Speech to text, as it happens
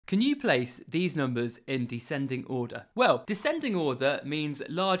Can you place these numbers in descending order? Well, descending order means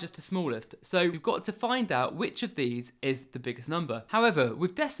largest to smallest, so we've got to find out which of these is the biggest number. However,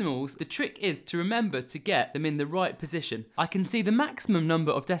 with decimals, the trick is to remember to get them in the right position. I can see the maximum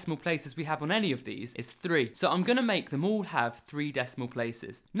number of decimal places we have on any of these is 3, so I'm going to make them all have 3 decimal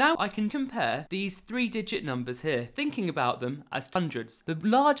places. Now I can compare these 3-digit numbers here, thinking about them as hundreds. The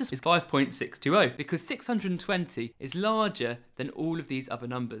largest is 5.620 because 620 is larger than all of these other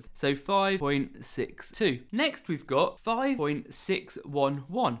numbers, so 5.62. Next we've got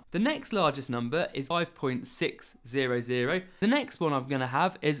 5.611. The next largest number is 5.600. The next one I'm going to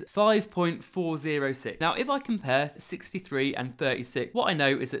have is 5.406. Now if I compare 63 and 36, what I know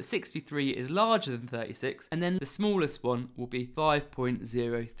is that 63 is larger than 36, and then the smallest one will be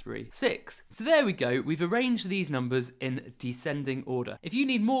 5.036. So there we go, we've arranged these numbers in descending order. If you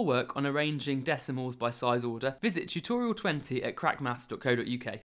need more work on arranging decimals by size order, visit tutorial 20 at crackmaths.co.uk.